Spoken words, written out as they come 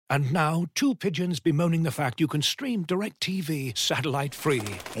And now, two pigeons bemoaning the fact you can stream DirecTV satellite-free.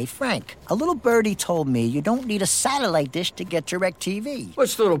 Hey, Frank, a little birdie told me you don't need a satellite dish to get DirecTV.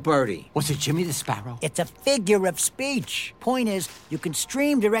 What's little birdie? Was it Jimmy the Sparrow? It's a figure of speech. Point is, you can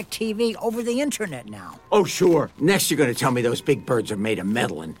stream DirecTV over the internet now. Oh, sure. Next you're going to tell me those big birds are made of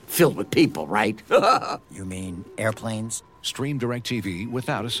metal and filled with people, right? You mean airplanes? Stream DirecTV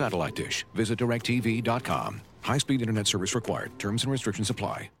without a satellite dish. Visit DirecTV.com. High-speed internet service required. Terms and restrictions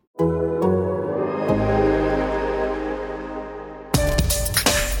apply. All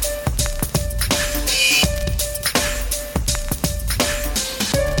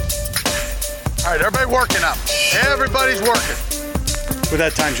right, everybody working up. Everybody's working. With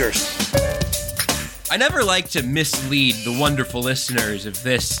that, time's yours. I never like to mislead the wonderful listeners of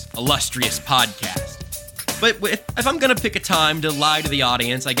this illustrious podcast. But if I'm going to pick a time to lie to the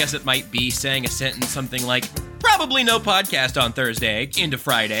audience, I guess it might be saying a sentence something like, probably no podcast on Thursday into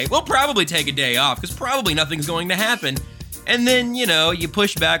Friday. We'll probably take a day off because probably nothing's going to happen. And then, you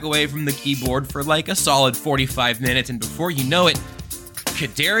push back away from the keyboard for like a solid 45 minutes, and before you know it,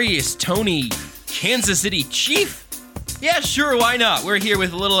 Kadarius Toney, Kansas City Chief? Yeah, sure, why not? We're here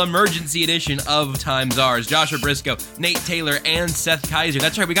with a little emergency edition of Time's Ours. Joshua Briscoe, Nate Taylor, and Seth Kaiser.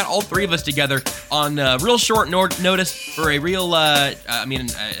 That's right, we got all three of us together on real short notice for a real, a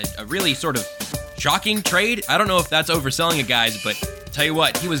really sort of shocking trade. I don't know if that's overselling it, guys, but tell you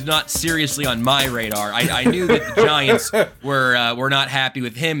what, he was not seriously on my radar. I knew that the Giants were not happy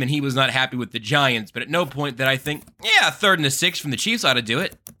with him, and he was not happy with the Giants, but at no point did I think, yeah, 3rd and 6 from the Chiefs ought to do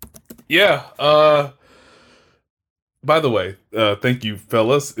it. Yeah, by the way, thank you,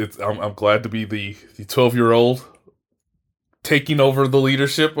 fellas. I'm glad to be the 12-year-old taking over the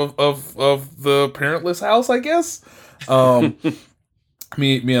leadership of the parentless house, I guess.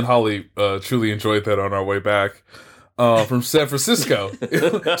 Me and Holly truly enjoyed that on our way back from San Francisco. She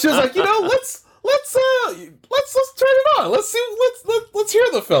was like, let's turn it on. Let's hear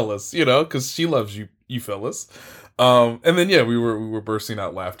the fellas, because she loves you fellas. And then we were bursting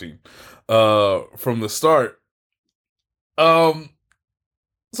out laughing from the start. So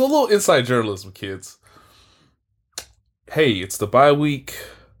a little inside journalism, kids. Hey, it's the bye week.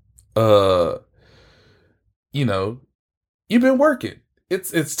 You've been working.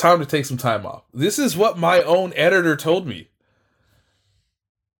 It's time to take some time off. This is what my own editor told me.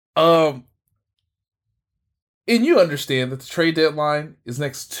 And you understand that the trade deadline is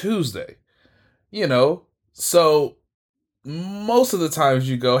next Tuesday. So most of the times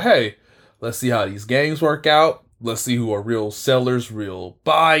you go, hey, let's see how these games work out. Let's see who are real sellers, real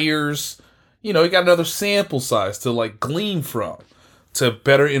buyers. You got another sample size to glean from to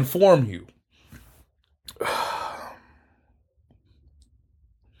better inform you.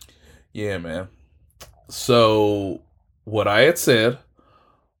 Yeah, man. So what I had said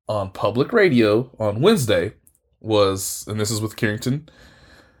on public radio on Wednesday was, and this is with Carrington,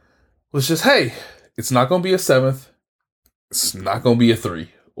 was just, hey, it's not going to be a 7th. It's not going to be a 3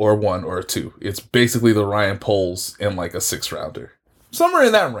 or a 1 or a 2. It's basically the Ryan Poles and a 6-rounder. Somewhere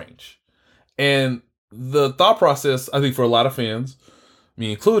in that range. And the thought process, I think for a lot of fans,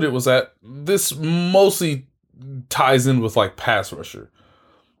 me included, was that this mostly ties in with pass rusher.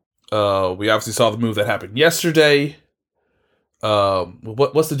 We obviously saw the move that happened yesterday.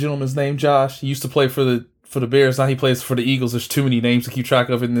 What's the gentleman's name, Josh? He used to play for the Bears. Now he plays for the Eagles. There's too many names to keep track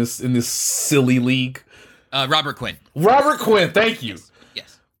of in this silly league. Robert Quinn. Robert Quinn. Thank you.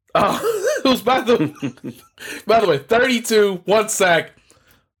 Yes. Who's by the way, 32, 1 sack.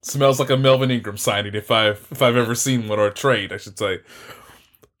 Smells like a Melvin Ingram signing if I've ever seen one, or a trade, I should say.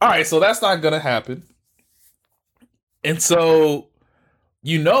 All right, so that's not gonna happen. And so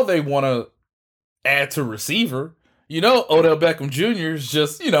they want to add to receiver. Odell Beckham Jr. is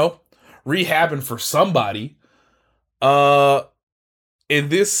just, rehabbing for somebody. And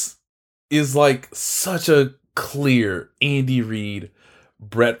this is such a clear Andy Reid,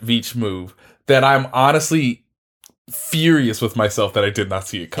 Brett Veach move that I'm honestly furious with myself that I did not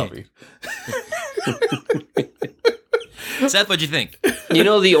see it coming. Seth, what'd you think?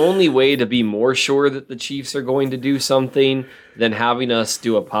 The only way to be more sure that the Chiefs are going to do something than having us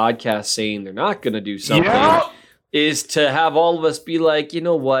do a podcast saying they're not going to do something is to have all of us be like, you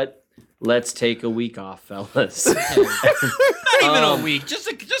know what? Let's take a week off, fellas. Not even a week, just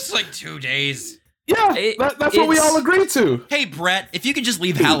 2 days. Yeah, that's what we all agreed to. Hey, Brett, if you could just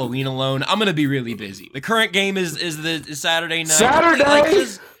leave Halloween alone, I'm going to be really busy. The current game is Saturday night.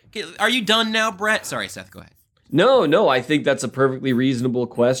 Saturday? Are you done now, Brett? Sorry, Seth, go ahead. No, I think that's a perfectly reasonable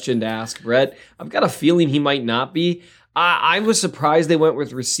question to ask Brett. I've got a feeling he might not be. I was surprised they went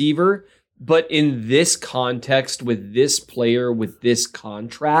with receiver But in this context, with this player, with this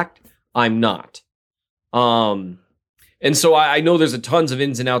contract, I'm not. And so I know there's a tons of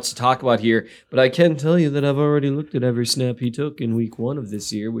ins and outs to talk about here, but I can tell you that I've already looked at every snap he took in week 1 of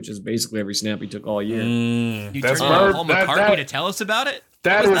this year, which is basically every snap he took all year. You turned Paul McCartney to tell us about it?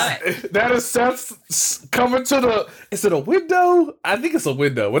 That is Seth coming to the. Is it a window? I think it's a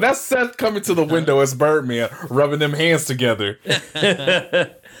window. When that's Seth coming to the window as Birdman, rubbing them hands together.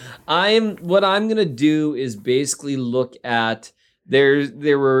 What I'm gonna do is basically look at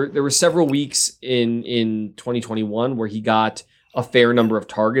there were several weeks in 2021 where he got a fair number of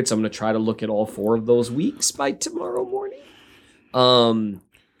targets. I'm gonna try to look at all 4 of those weeks by tomorrow morning.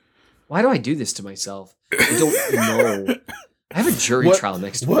 Why do I do this to myself? I don't know. I have a jury trial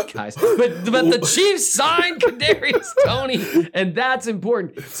next week, guys. But the Chiefs signed Kadarius Toney, and that's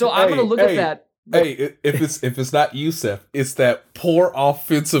important. So I'm gonna look at that. Hey, if it's not Yusef, it's that poor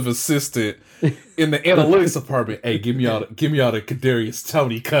offensive assistant in the analytics department. Hey, give me all the Kadarius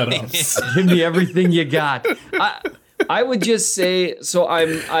Toney cutoffs. Give me everything you got. I would just say so.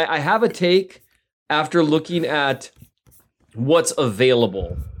 I have a take after looking at what's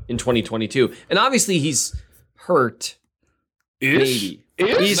available in 2022, and obviously he's hurt. Maybe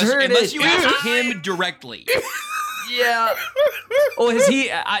he's hurt. Unless you ask him directly. Yeah. Oh, has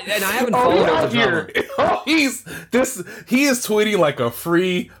he? I haven't followed all the drama. Oh, he is tweeting like a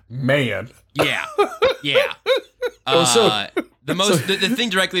free man. Yeah. The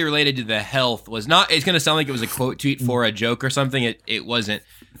thing directly related to the health was not. It's going to sound like it was a quote tweet for a joke or something. It wasn't.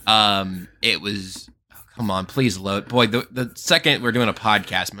 It was. Oh, come on, please load. Boy, the second we're doing a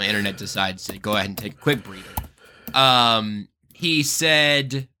podcast, my internet decides to go ahead and take a quick breather. He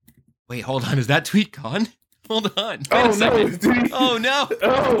said, "Wait, hold on. Is that tweet gone? Hold on. Wait a second. Oh no!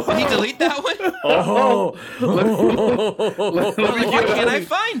 Did he delete that one? Why can't I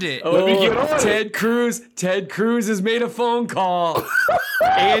find it? Ted Cruz has made a phone call.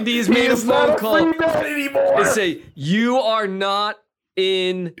 Andy's made a phone call. He's not a free man anymore. They say you are not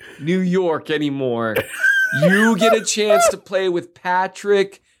in New York anymore. You get a chance to play with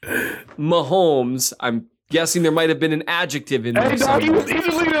Patrick Mahomes. I'm guessing there might have been an adjective in there. Hey, dog, he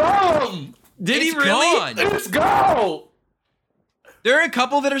deleted all of them. Did he really? Gone. Let's go. There are a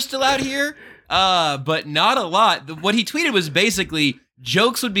couple that are still out here, but not a lot. What he tweeted was basically,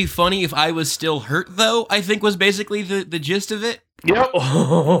 jokes would be funny if I was still hurt, though, I think was basically the gist of it. Yep.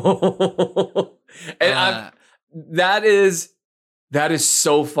 And that is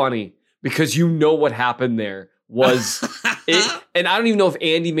so funny because you know what happened there was it, and I don't even know if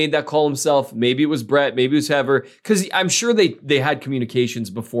Andy made that call himself. Maybe it was Brett, maybe it was whoever, because I'm sure they had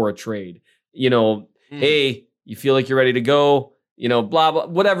communications before a trade. You know, hey, you feel like you're ready to go, you know, blah, blah,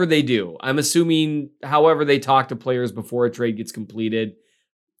 whatever they do. I'm assuming however they talk to players before a trade gets completed.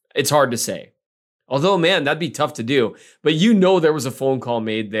 It's hard to say. Although, man, that'd be tough to do. But you know there was a phone call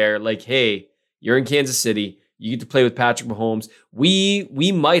made there like, hey, you're in Kansas City. You get to play with Patrick Mahomes.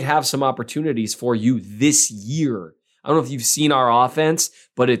 We might have some opportunities for you this year. I don't know if you've seen our offense,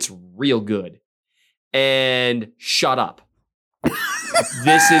 but it's real good. And shut up.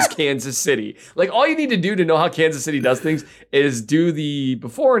 This is Kansas City. Like, all you need to do to know how Kansas City does things is do the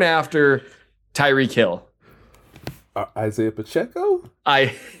before and after Tyreek Hill. Isaiah Pacheco?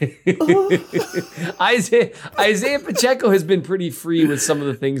 Isaiah Pacheco has been pretty free with some of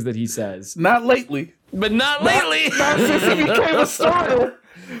the things that he says. Not lately. But not lately. Not since he became a starter.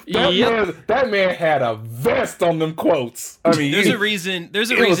 That man had a vest on them quotes. I mean, there's a reason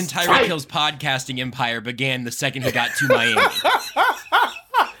Tyreek Hill's podcasting empire began the second he got to Miami.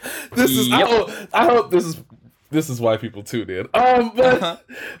 I hope this is why people tune in. But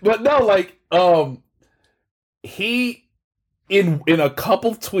no, like he in a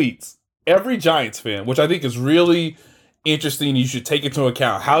couple tweets, every Giants fan, which I think is really interesting, you should take into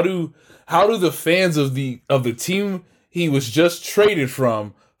account. How do the fans of the team he was just traded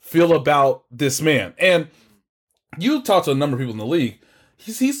from feel about this man? And you talk to a number of people in the league.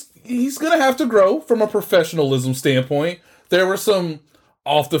 He's gonna have to grow from a professionalism standpoint. There were some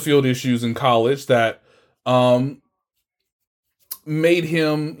off the field issues in college that made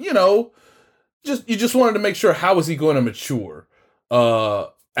him, you know, you just wanted to make sure how is he going to mature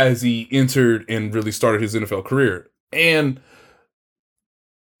as he entered and really started his NFL career. And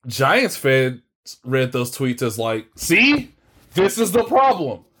Giants fans read those tweets as like, see, this is the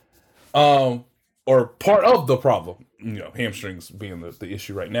problem. Or part of the problem. You know, hamstrings being the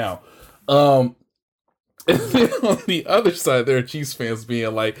issue right now. And then on the other side, there are Chiefs fans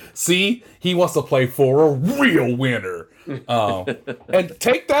being like, see, he wants to play for a real winner. And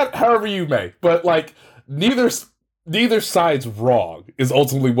take that however you may. But like, neither neither side's wrong is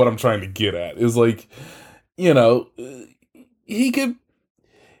ultimately what I'm trying to get at. Is like, you know,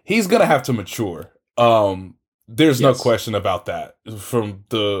 he's gonna have to mature. There's no question about that from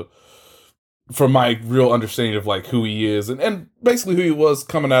my real understanding of like who he is and basically who he was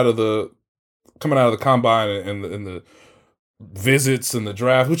coming out of the combine and the visits and the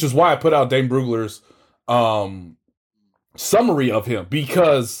draft, which is why I put out Dane Brugler's summary of him,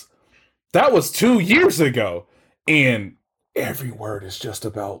 because that was 2 years ago and every word is just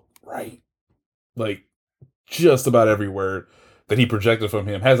about right. Like, just about every word that he projected from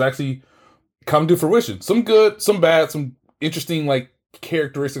him has actually come to fruition. Some good, some bad, some interesting like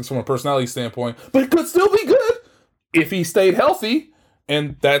characteristics from a personality standpoint, but it could still be good if he stayed healthy,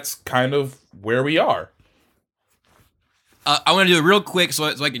 and that's kind of where we are. I want to do it real quick so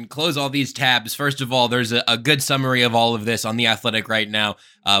I can close all these tabs. First of all, there's a good summary of all of this on The Athletic right now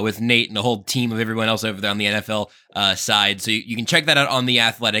with Nate and the whole team of everyone else over there on the NFL side. So you can check that out on The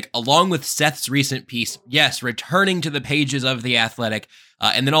Athletic, along with Seth's recent piece. Yes, returning to the pages of The Athletic.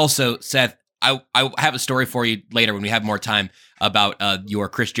 And then also, Seth, I have a story for you later when we have more time about your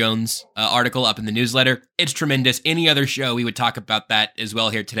Chris Jones article up in the newsletter. It's tremendous. Any other show, we would talk about that as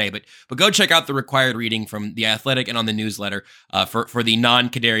well here today. But go check out the required reading from The Athletic and on the newsletter for the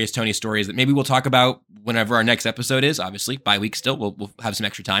non-Kadarius Toney stories that maybe we'll talk about whenever our next episode is. Obviously, bye week still. We'll have some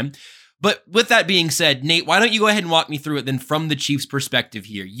extra time. But with that being said, Nate, why don't you go ahead and walk me through it then from the Chiefs' perspective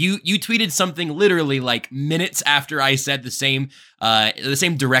here? You tweeted something literally like minutes after I said the same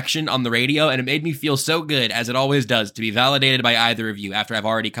direction on the radio, and it made me feel so good, as it always does, to be validated by either of you after I've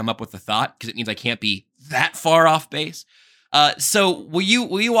already come up with the thought, because it means I can't be that far off base. So will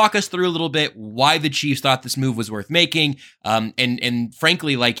you walk us through a little bit why the Chiefs thought this move was worth making, and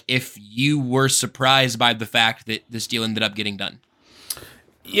frankly, like if you were surprised by the fact that this deal ended up getting done?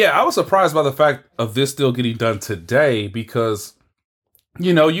 Yeah, I was surprised by the fact of this deal getting done today because,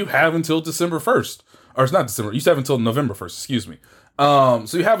 you know, you have until December 1st. Or it's not December. You have until November 1st, excuse me. So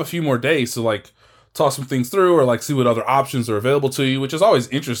you have a few more days to, like, talk some things through or, like, see what other options are available to you, which is always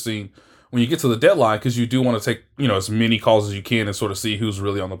interesting when you get to the deadline because you do want to take, you know, as many calls as you can and sort of see who's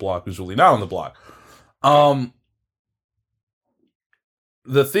really on the block, who's really not on the block.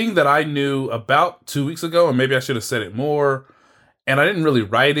 The thing that I knew about 2 weeks ago, and maybe I should have said it more, and I didn't really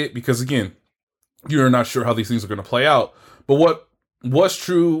write it because, again, you're not sure how these things are going to play out. But what was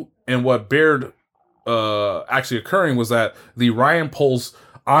true and what bared actually occurring was that the Ryan Poles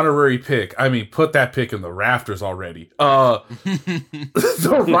honorary pick, I mean, put that pick in the rafters already.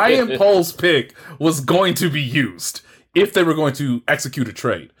 The Ryan Poles pick was going to be used if they were going to execute a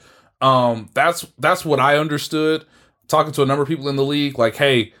trade. That's what I understood. Talking to a number of people in the league, like,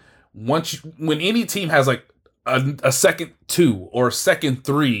 hey, when any team has like a second 2 or a second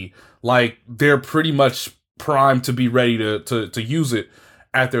 3, like they're pretty much primed to be ready to use it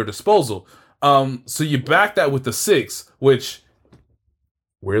at their disposal. So you back that with the 6, which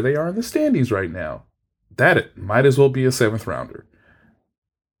where they are in the standings right now, that it might as well be a 7th rounder.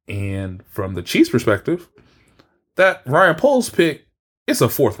 And from the Chiefs' perspective, that Ryan Poles pick is a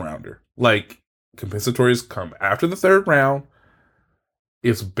 4th rounder. Like, compensatories come after the 3rd round.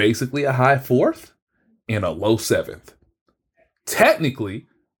 It's basically a high 4th and a low 7th. Technically,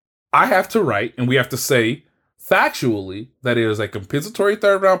 I have to write, and we have to say factually, that it is a compensatory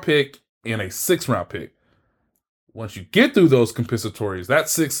 3rd round pick and a 6th round pick. Once you get through those compensatories, that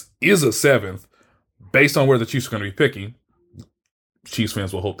 6 is a 7th based on where the Chiefs are going to be picking. Chiefs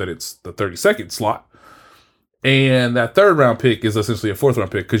fans will hope that it's the 32nd slot. And that 3rd round pick is essentially a 4th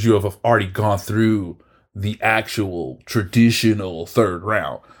round pick because you have already gone through the actual traditional 3rd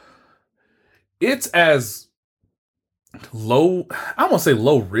round. It's as low, I won't say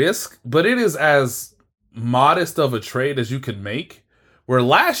low risk, but it is as modest of a trade as you can make. Where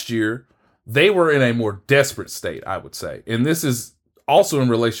last year, they were in a more desperate state, I would say. And this is also in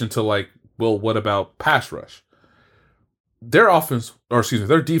relation to, like, well, what about pass rush? Their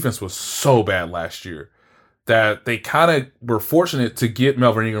defense was so bad last year that they kind of were fortunate to get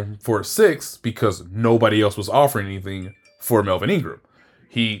Melvin Ingram for a 6 because nobody else was offering anything for Melvin Ingram.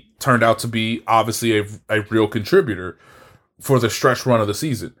 He turned out to be obviously a real contributor for the stretch run of the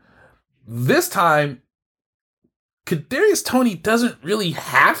season. This time, Kadarius Toney doesn't really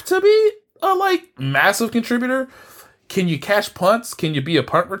have to be a massive contributor. Can you catch punts? Can you be a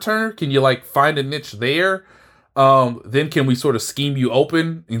punt returner? Can you find a niche there? Then can we sort of scheme you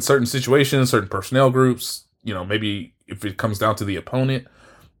open in certain situations, certain personnel groups? Maybe if it comes down to the opponent,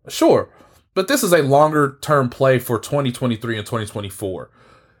 sure. But this is a longer term play for 2023 and 2024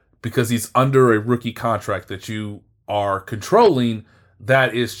 because he's under a rookie contract that you are controlling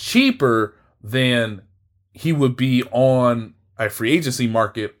that is cheaper than he would be on a free agency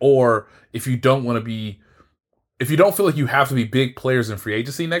market, or if you don't feel like you have to be big players in free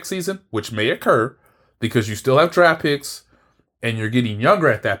agency next season, which may occur because you still have draft picks and you're getting younger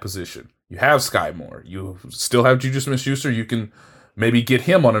at that position. You have Sky Moore. You still have Juju Smith-Schuster. You can maybe get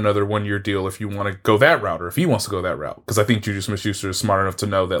him on another 1-year deal if you want to go that route, or if he wants to go that route. Because I think Juju Smith-Schuster is smart enough to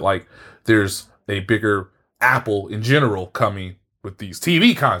know that, like, there's a bigger apple in general coming with these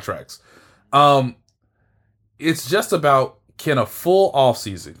TV contracts. It's just about, can a full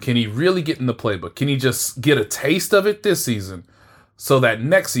offseason, can he really get in the playbook? Can he just get a taste of it this season so that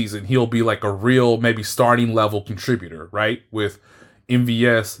next season he'll be like a real, maybe starting level contributor, right? With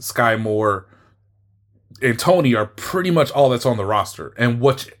MVS, Sky Moore, and Tony are pretty much all that's on the roster, and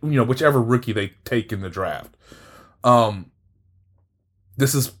whichever rookie they take in the draft.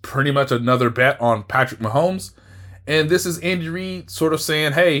 This is pretty much another bet on Patrick Mahomes, and this is Andy Reid sort of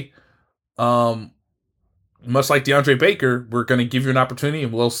saying, hey, much like DeAndre Baker, we're going to give you an opportunity,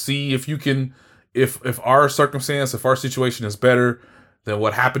 and we'll see if you can, if our circumstance, if our situation is better than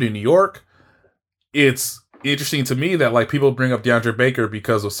what happened in New York. It's interesting to me that, like, people bring up DeAndre Baker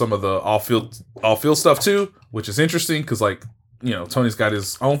because of some of the off-field stuff too, which is interesting because, like, Tony's got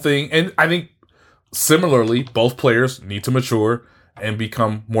his own thing, and I think similarly, both players need to mature and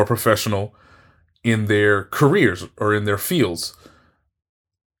become more professional in their careers or in their fields.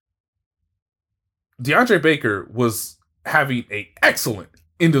 DeAndre Baker was having an excellent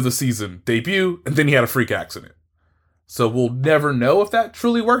end of the season debut, and then he had a freak accident. So we'll never know if that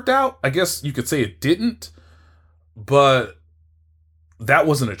truly worked out. I guess you could say it didn't, but that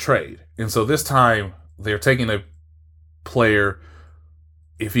wasn't a trade. And so this time they're taking a player,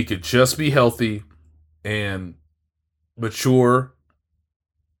 if he could just be healthy and mature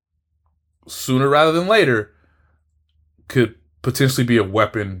sooner rather than later, could potentially be a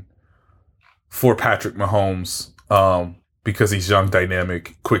weapon for Patrick Mahomes, because he's young,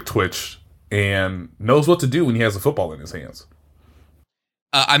 dynamic, quick twitch, and knows what to do when he has a football in his hands.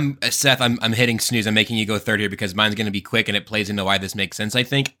 I'm hitting snooze. I'm making you go third here because mine's going to be quick and it plays into why this makes sense, I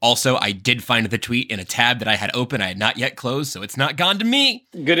think. Also, I did find the tweet in a tab that I had open. I had not yet closed, so it's not gone to me.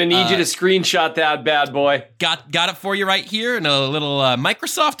 Gonna need you to screenshot that bad boy. Got it for you right here in a little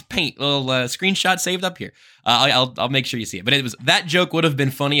Microsoft Paint, little screenshot saved up here. I'll make sure you see it. But that joke would have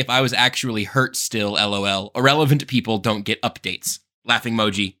been funny if I was actually hurt still, LOL. Irrelevant people don't get updates. Laughing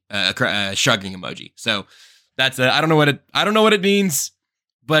emoji, shrugging emoji. So that's I don't know what it means.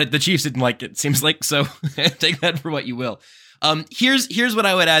 But the Chiefs didn't like it, seems like, so take that for what you will. Here's what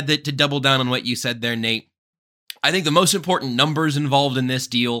I would add to double down on what you said there, Nate. I think the most important numbers involved in this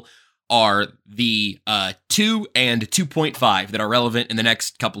deal are the 2 and 2.5 that are relevant in the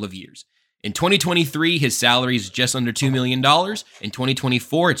next couple of years. In 2023, his salary is just under $2 million. In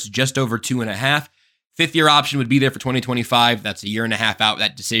 2024, it's just over 2.5. Fifth-year option would be there for 2025. That's a year and a half out,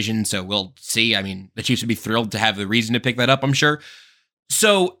 that decision, so we'll see. I mean, the Chiefs would be thrilled to have the reason to pick that up, I'm sure.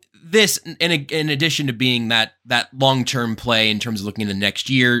 So this, in addition to being that long-term play in terms of looking into next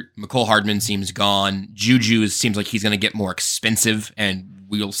year, Mecole Hardman seems gone. Juju seems like he's going to get more expensive, and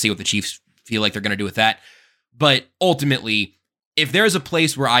we'll see what the Chiefs feel like they're going to do with that. But ultimately, if there's a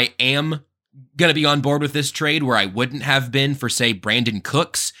place where I am going to be on board with this trade where I wouldn't have been for, say, Brandon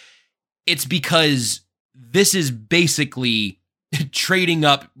Cooks, it's because this is basically trading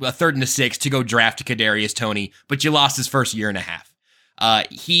up a 3rd and a 6th to go draft Kadarius Toney, but you lost his first year and a half.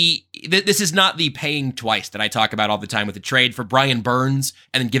 This is not the paying twice that I talk about all the time with the trade for Brian Burns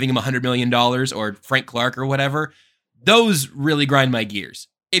and then giving him $100 million or Frank Clark or whatever. Those really grind my gears.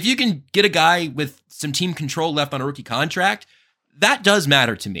 If you can get a guy with some team control left on a rookie contract, that does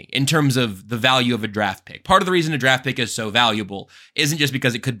matter to me in terms of the value of a draft pick. Part of the reason a draft pick is so valuable isn't just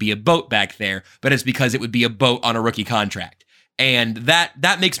because it could be a boat back there, but it's because it would be a boat on a rookie contract. And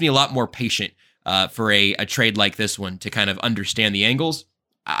that makes me a lot more patient for a trade like this one to kind of understand the angles.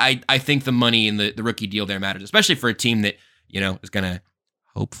 I think the money in the rookie deal there matters, especially for a team that, is going to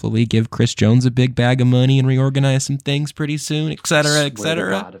hopefully give Chris Jones a big bag of money and reorganize some things pretty soon, et cetera, et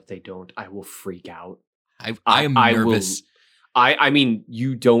cetera. God, if they don't, I will freak out. I am nervous. I mean,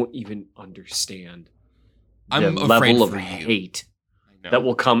 you don't even understand the level of hate that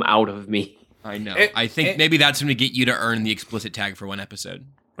will come out of me. I know. I think maybe that's going to get you to earn the explicit tag for one episode.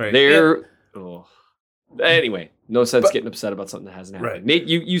 Right. Anyway, no sense getting upset about something that hasn't happened. Right. Nate,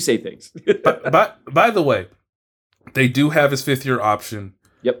 you say things. By the way, they do have his 5th-year option.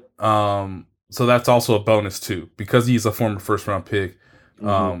 Yep. So that's also a bonus too, because he's a former first-round pick.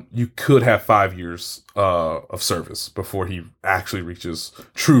 You could have 5 years of service before he actually reaches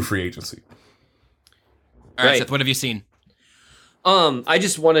true free agency. All right, Seth, what have you seen? I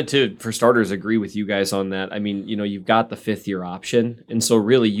just wanted to, for starters, agree with you guys on that. I mean, you've got the 5th-year option, and so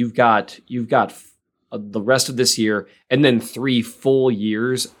really you've got the rest of this year and then 3 full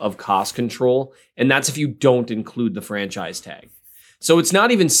years of cost control, and that's if you don't include the franchise tag. So it's not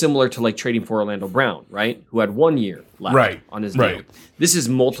even similar to like trading for Orlando Brown, right? Who had 1 year left on his deal. This is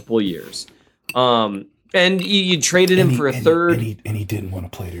multiple years. And you traded him for a third. And he didn't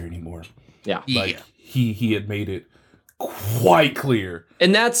want to play there anymore. Yeah. He had made it quite clear.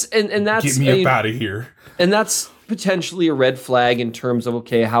 And that's get me up out of here. And that's potentially a red flag in terms of,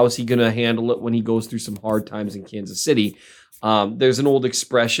 okay, how is he going to handle it when he goes through some hard times in Kansas City? There's an old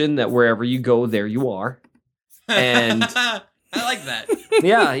expression that wherever you go, there you are. And I like that.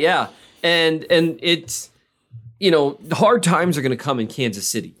 Yeah. And it's, hard times are going to come in Kansas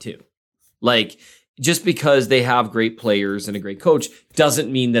City too. Like, just because they have great players and a great coach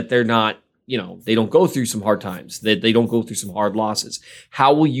doesn't mean that they're not, they don't go through some hard times, that they don't go through some hard losses.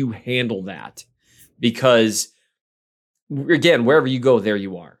 How will you handle that? Because, again, wherever you go, there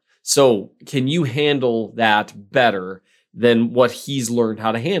you are. So can you handle that better than what he's learned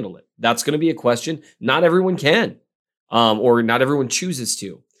how to handle it? That's going to be a question. Not everyone can, or not everyone chooses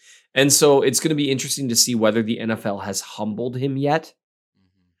to. And so it's going to be interesting to see whether the NFL has humbled him yet.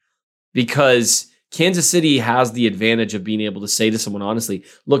 Because Kansas City has the advantage of being able to say to someone honestly,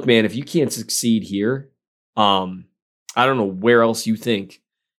 look, man, if you can't succeed here, I don't know where else you think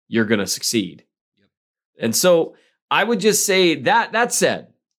you're going to succeed. Yep. And so I would just say that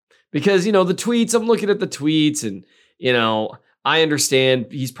said, because, the tweets, I'm looking at the tweets and, I understand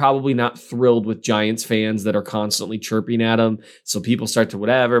he's probably not thrilled with Giants fans that are constantly chirping at him. So people start to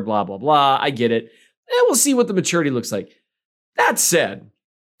whatever, blah, blah, blah. I get it. And we'll see what the maturity looks like. That said,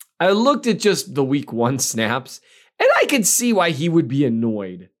 I looked at just the week 1 snaps, and I could see why he would be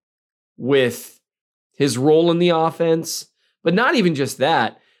annoyed with his role in the offense. But not even just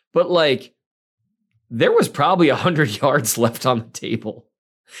that, but like, there was probably 100 yards left on the table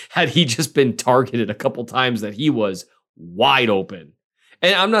had he just been targeted a couple times that he was wide open.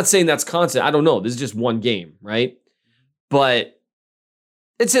 And I'm not saying that's constant. I don't know. This is just one game, right? But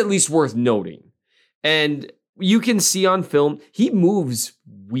it's at least worth noting. And you can see on film, he moves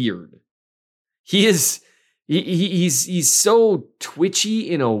weird. He's so twitchy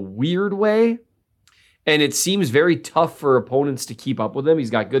in a weird way. And it seems very tough for opponents to keep up with him.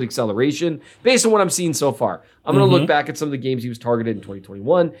 He's got good acceleration based on what I'm seeing so far. I'm going to look back at some of the games he was targeted in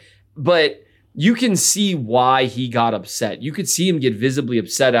 2021, but you can see why he got upset. You could see him get visibly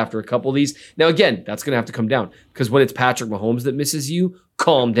upset after a couple of these. Now, again, that's going to have to come down because when it's Patrick Mahomes that misses you,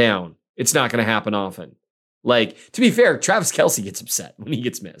 calm down. It's not going to happen often. Like, to be fair, Travis Kelce gets upset when he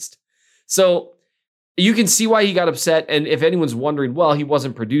gets missed. So you can see why he got upset. And if anyone's wondering, well, he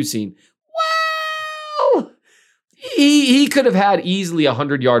wasn't producing. Well, he could have had easily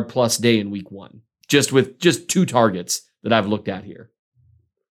 100-yard plus day in week 1, just with 2 targets that I've looked at here.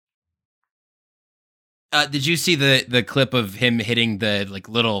 Did you see the clip of him hitting the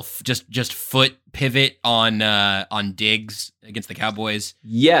little just foot pivot on Diggs against the Cowboys?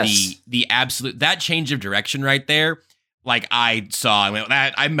 Yes. The absolute that change of direction right there. Like I saw, I went,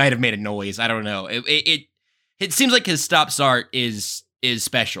 that I might have made a noise. I don't know. It seems like his stop start is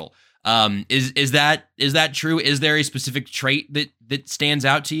special. Is that true? Is there a specific trait that stands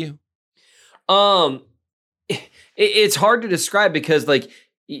out to you? It's hard to describe because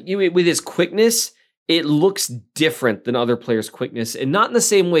with his quickness, it looks different than other players' quickness, and not in the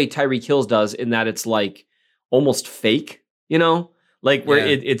same way Tyreek Hill's does, in that it's like almost fake,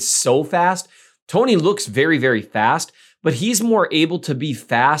 it's so fast. Tony looks very, very fast, but he's more able to be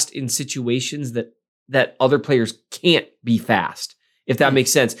fast in situations that other players can't be fast, if that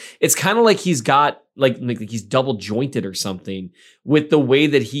makes sense. It's kind of like he's got like he's double jointed or something with the way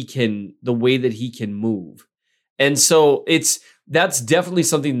that he can move. And so that's definitely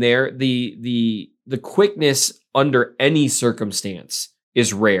something there. The quickness under any circumstance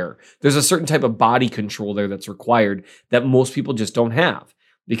is rare. There's a certain type of body control there that's required that most people just don't have.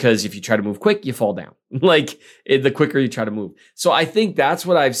 Because if you try to move quick, you fall down. The quicker you try to move. So I think that's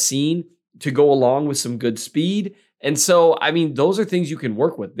what I've seen to go along with some good speed. And so, I mean, those are things you can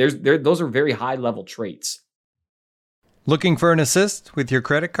work with. Those are very high level traits. Looking for an assist with your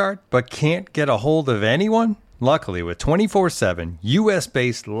credit card, but can't get a hold of anyone? Luckily, with 24/7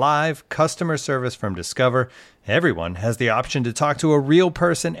 U.S.-based live customer service from Discover, everyone has the option to talk to a real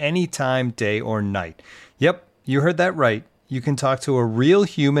person anytime, day or night. Yep, you heard that right. You can talk to a real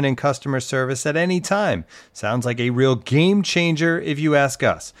human in customer service at any time. Sounds like a real game changer if you ask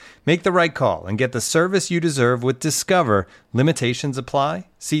us. Make the right call and get the service you deserve with Discover. Limitations apply.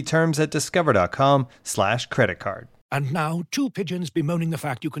 See terms at discover.com/creditcard. And now, two pigeons bemoaning the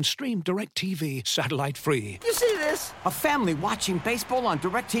fact you can stream DirecTV satellite-free. You see this? A family watching baseball on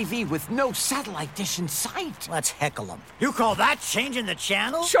DirecTV with no satellite dish in sight. Let's heckle them. You call that changing the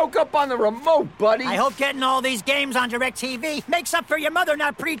channel? Choke up on the remote, buddy. I hope getting all these games on DirecTV makes up for your mother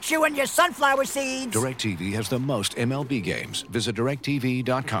not pre-chewing your sunflower seeds. DirecTV has the most MLB games. Visit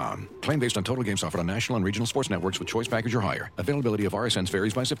DirecTV.com. Claim based on total games offered on national and regional sports networks with choice package or higher. Availability of RSNs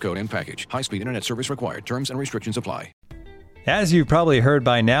varies by zip code and package. High-speed internet service required. Terms and restrictions apply. As you've probably heard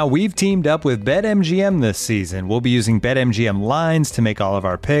by now, we've teamed up with BetMGM this season. We'll be using BetMGM lines to make all of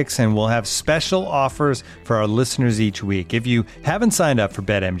our picks, and we'll have special offers for our listeners each week. If you haven't signed up for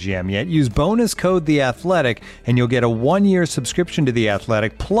BetMGM yet, use bonus code The Athletic, and you'll get a 1-year subscription to The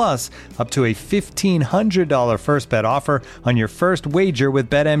Athletic, plus up to a $1,500 first bet offer on your first wager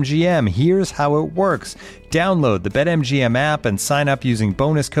with BetMGM. Here's how it works. Download the BetMGM app and sign up using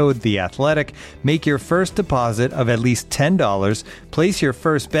bonus code The Athletic. Make your first deposit of at least $10. Place your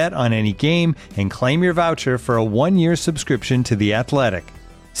first bet on any game and claim your voucher for a 1-year subscription to The Athletic.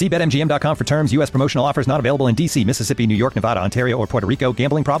 See BetMGM.com for terms. U.S. promotional offers not available in D.C., Mississippi, New York, Nevada, Ontario, or Puerto Rico.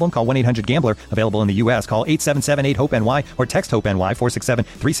 Gambling problem? Call 1-800-GAMBLER. Available in the U.S. Call 877-8-HOPE-NY or text HOPE-NY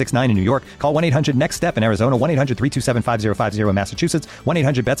 467-369 in New York. Call 1-800-NEXT-STEP in Arizona. 1-800-327-5050 in Massachusetts.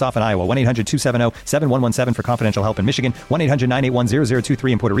 1-800-BETS-OFF in Iowa. 1-800-270-7117 for confidential help in Michigan.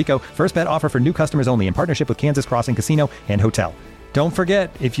 1-800-981-0023 in Puerto Rico. First bet offer for new customers only in partnership with Kansas Crossing Casino and Hotel. Don't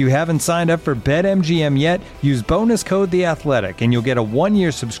forget, if you haven't signed up for BetMGM yet, use bonus code The Athletic, and you'll get a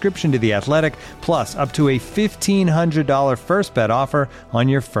 1-year subscription to The Athletic, plus up to a $1,500 first bet offer on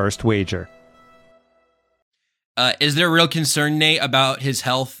your first wager. Is there a real concern, Nate, about his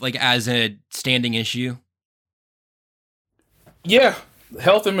health, like as a standing issue? Yeah,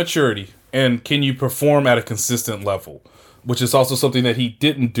 health and maturity, and can you perform at a consistent level? Which is also something that he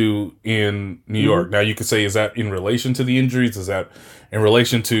didn't do in New York. Now, you could say, is that in relation to the injuries? Is that in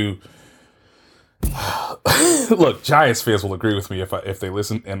relation to... Look, Giants fans will agree with me if they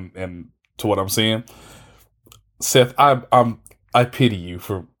listen and to what I'm saying. Seth, I pity you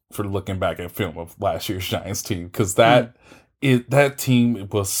for looking back at film of last year's Giants team, because that team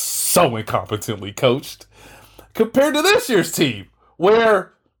was so incompetently coached compared to this year's team,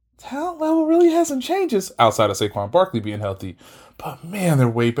 where... talent level really hasn't changed outside of Saquon Barkley being healthy. But man, they're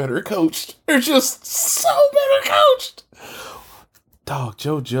way better coached. They're just so better coached. Dog,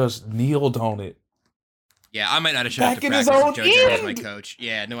 Joe Judge kneeled on it. Yeah, I might not have shown up Back to in his practice own if Joe Judge was my end. coach.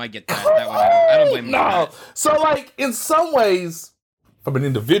 Yeah, no, I get that. That one, I don't blame him. No. So, like, in some ways, from an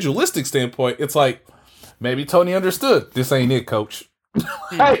individualistic standpoint, it's like, maybe Tony understood. This ain't it, coach.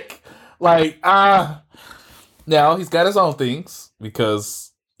 Now he's got his own things because...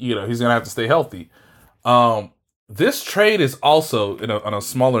 he's going to have to stay healthy. This trade is also, on a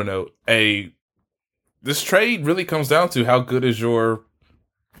smaller note, this trade really comes down to how good is your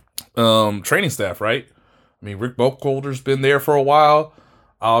training staff, right? I mean, Rick Buckholder's been there for a while.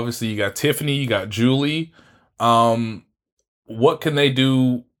 Obviously, you got Tiffany, you got Julie. What can they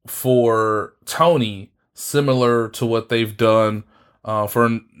do for Tony similar to what they've done for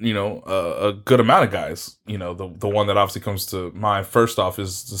a good amount of guys? The one that obviously comes to mind first off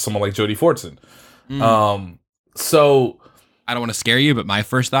is someone like Jody Fortson. So I don't want to scare you, but my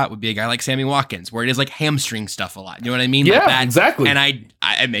first thought would be a guy like Sammy Watkins, where it is like hamstring stuff a lot. You know what I mean? Yeah, like that. exactly. And I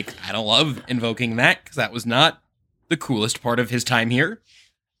don't love invoking that because that was not the coolest part of his time here.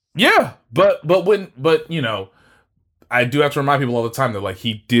 Yeah, but I do have to remind people all the time that like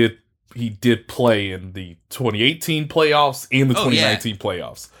he did play in the 2018 playoffs and the 2019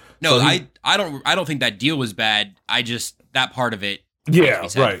 playoffs. No, So I don't think that deal was bad. I just that part of it. Yeah, makes me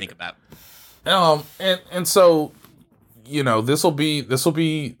sad right. to think about. And so this will be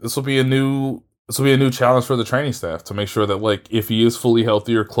a new challenge for the training staff to make sure that like if he is fully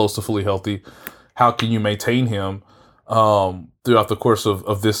healthy or close to fully healthy, how can you maintain him throughout the course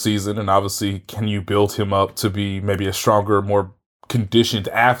of this season, and obviously can you build him up to be maybe a stronger, more conditioned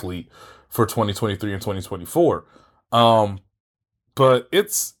athlete for 2023 and 2024. But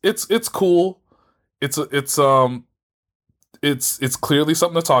it's cool. It's clearly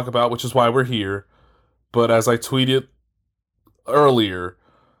something to talk about, which is why we're here. But as I tweeted earlier,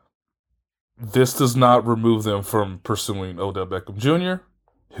 this does not remove them from pursuing Odell Beckham Jr.,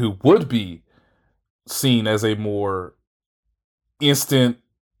 who would be seen as a more instant,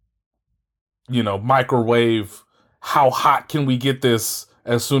 microwave, how hot can we get this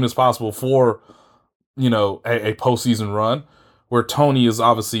as soon as possible for, a postseason run, where Tony is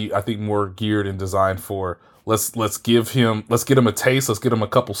obviously, I think, more geared and designed for let's get him a taste, let's get him a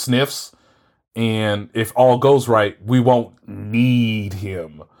couple sniffs, and if all goes right, we won't need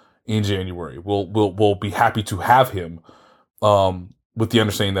him in January. We'll be happy to have him, with the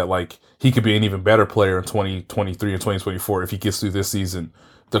understanding that like he could be an even better player in 2023 and 2024 if he gets through this season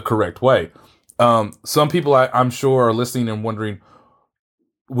the correct way. Some people I'm sure are listening and wondering,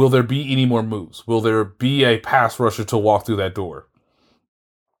 will there be any more moves? Will there be a pass rusher to walk through that door?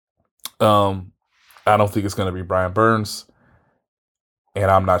 I don't think it's going to be Brian Burns,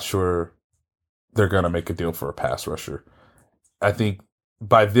 and I'm not sure they're going to make a deal for a pass rusher. I think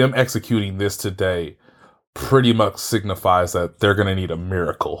by them executing this today pretty much signifies that they're going to need a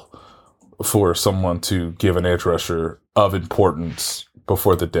miracle for someone to give an edge rusher of importance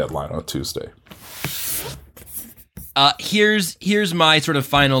before the deadline on Tuesday. Here's my sort of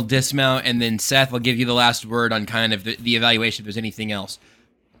final dismount, and then Seth will give you the last word on kind of the evaluation if there's anything else.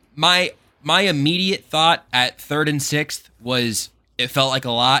 My immediate thought at 3rd and 6th was it felt like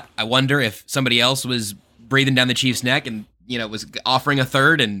a lot. I wonder if somebody else was breathing down the Chiefs' neck and, was offering a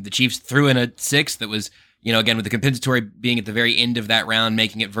 3rd and the Chiefs threw in a 6th that was, again, with the compensatory being at the very end of that round,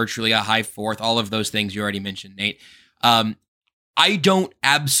 making it virtually a high 4th, all of those things you already mentioned, Nate. I don't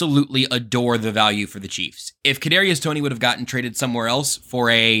absolutely adore the value for the Chiefs. If Kadarius Toney would have gotten traded somewhere else for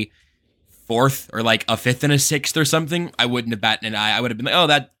a 4th or like a 5th and a 6th or something, I wouldn't have batted an eye. I would have been like, oh,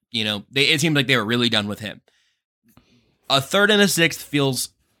 that, it seemed like they were really done with him. A 3rd and a 6th feels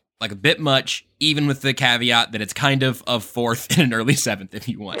like a bit much, even with the caveat that it's kind of a 4th and an early 7th, if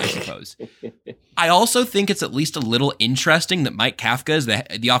you want, I suppose. I also think it's at least a little interesting that Mike Kafka is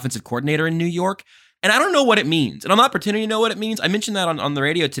the offensive coordinator in New York. And I don't know what it means. And I'm not pretending to know what it means. I mentioned that on the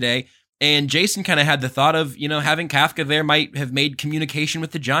radio today. And Jason kind of had the thought of, having Kafka there might have made communication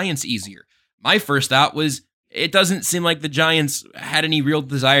with the Giants easier. My first thought was, it doesn't seem like the Giants had any real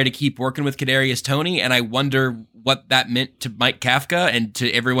desire to keep working with Kadarius Toney. And I wonder what that meant to Mike Kafka and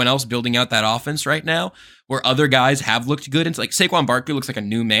to everyone else building out that offense right now, where other guys have looked good. And it's like Saquon Barkley looks like a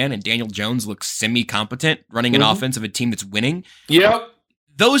new man and Daniel Jones looks semi-competent running an offense of a team that's winning. Yep.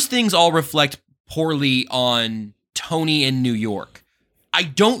 Those things all reflect poorly on Toney in New York. I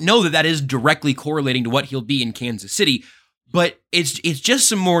don't know that is directly correlating to what he'll be in Kansas City, but it's just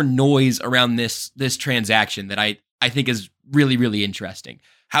some more noise around this transaction that I think is really, really interesting.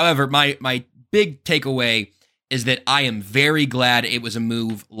 However, my big takeaway is that I am very glad it was a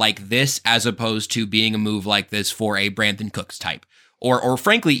move like this as opposed to being a move like this for a Brandon Cooks type. Or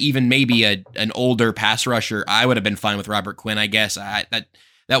frankly, even maybe an older pass rusher. I would have been fine with Robert Quinn, I guess.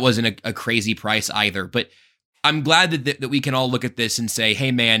 That wasn't a crazy price either. But I'm glad that we can all look at this and say,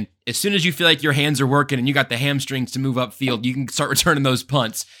 hey, man, as soon as you feel like your hands are working and you got the hamstrings to move upfield, you can start returning those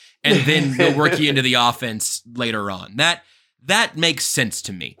punts, and then they'll work you into the offense later on. That makes sense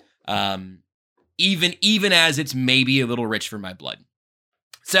to me, even as it's maybe a little rich for my blood.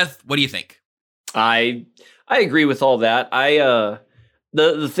 Seth, what do you think? I agree with all that.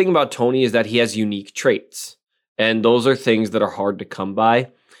 The thing about Toney is that he has unique traits, and those are things that are hard to come by.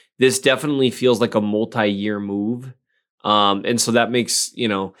 This definitely feels like a multi-year move. And so that makes,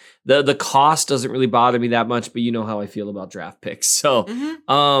 the cost doesn't really bother me that much, but you know how I feel about draft picks. So,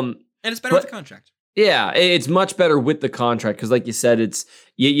 and it's better with the contract. Yeah, it's much better with the contract because, like you said,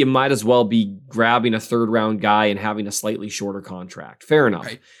 you might as well be grabbing a 3rd round guy and having a slightly shorter contract. Fair enough.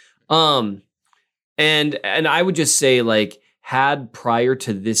 Right. And I would just say, like, had prior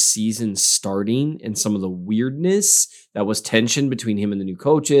to this season starting and some of the weirdness that was tension between him and the new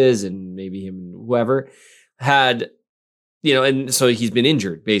coaches and maybe him and whoever had, and so he's been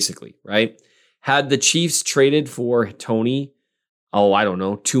injured basically, right? Had the Chiefs traded for Toney, I don't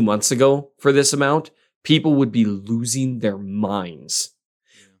know, 2 months ago for this amount, people would be losing their minds.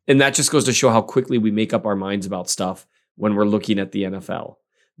 And that just goes to show how quickly we make up our minds about stuff when we're looking at the NFL.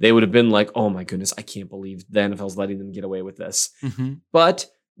 They would have been like, oh my goodness, I can't believe the NFL's letting them get away with this. Mm-hmm. But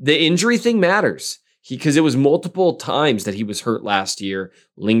the injury thing matters because it was multiple times that he was hurt last year,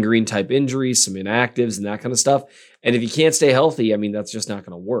 lingering type injuries, some inactives and that kind of stuff. And if you can't stay healthy, I mean, that's just not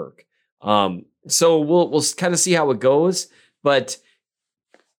going to work. So we'll kind of see how it goes. But,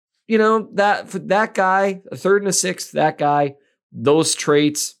 that for that guy, a 3rd and a 6th, that guy, those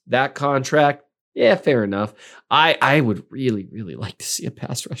traits, that contract, yeah, fair enough. I would really, really like to see a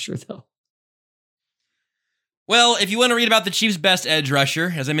pass rusher, though. Well, if you want to read about the Chiefs' best edge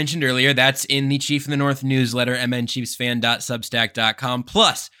rusher, as I mentioned earlier, that's in the Chief in the North newsletter, mnchiefsfan.substack.com,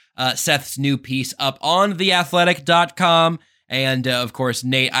 plus Seth's new piece up on theathletic.com. And of course,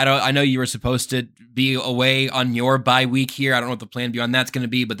 Nate, I know you were supposed to be away on your bye week here. I don't know what the plan beyond that's going to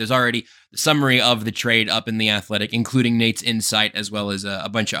be, but there's already the summary of the trade up in The Athletic, including Nate's insight, as well as a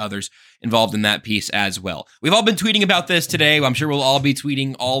bunch of others involved in that piece as well. We've all been tweeting about this today. I'm sure we'll all be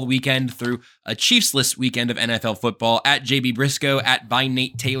tweeting all weekend through a Chiefs-less weekend of NFL football. At JB Briscoe, at by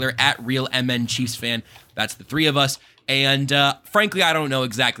Nate Taylor, at Real MN Chiefs Fan. That's the three of us. And frankly, I don't know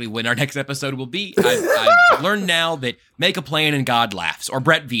exactly when our next episode will be. I've learned now that make a plan and God laughs, or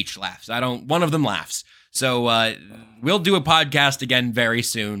Brett Veach laughs. One of them laughs. So we'll do a podcast again very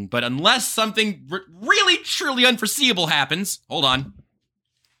soon. But unless something really, truly unforeseeable happens, hold on.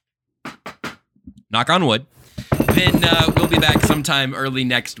 Knock on wood. Then we'll be back sometime early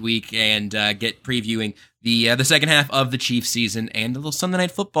next week and get previewing the second half of the Chiefs season and a little Sunday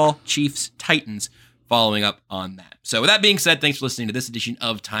Night Football, Chiefs-Titans, following up on that. So with that being said, thanks for listening to this edition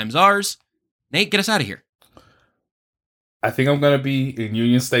of Times Ours. Nate, get us out of here. I think I'm going to be in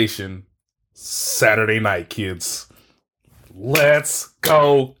Union Station Saturday night, kids. Let's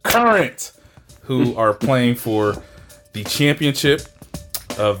go Current, who are playing for the championship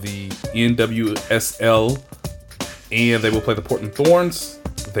of the NWSL, and they will play the Portland Thorns.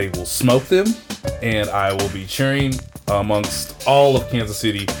 They will smoke them, and I will be cheering amongst all of Kansas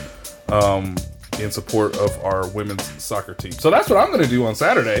City in support of our women's soccer team. So that's what I'm going to do on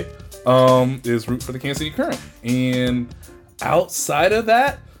Saturday, is root for the Kansas City Current. And outside of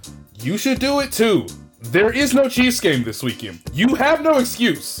that, you should do it too. There is no Chiefs game this weekend. You have no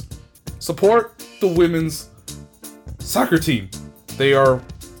excuse. Support the women's soccer team. They are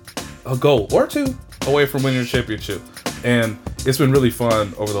a goal or two away from winning a championship. And it's been really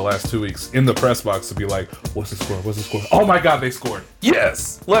fun over the last 2 weeks in the press box to be like, what's the score? What's the score? Oh my God, they scored.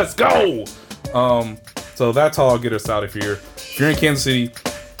 Yes, let's go. So that's how I'll get us out of here. If you're in Kansas City,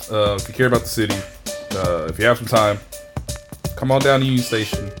 if you care about the city, if you have some time, come on down to Union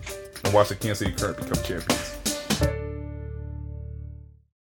Station and watch the Kansas City Current become champions.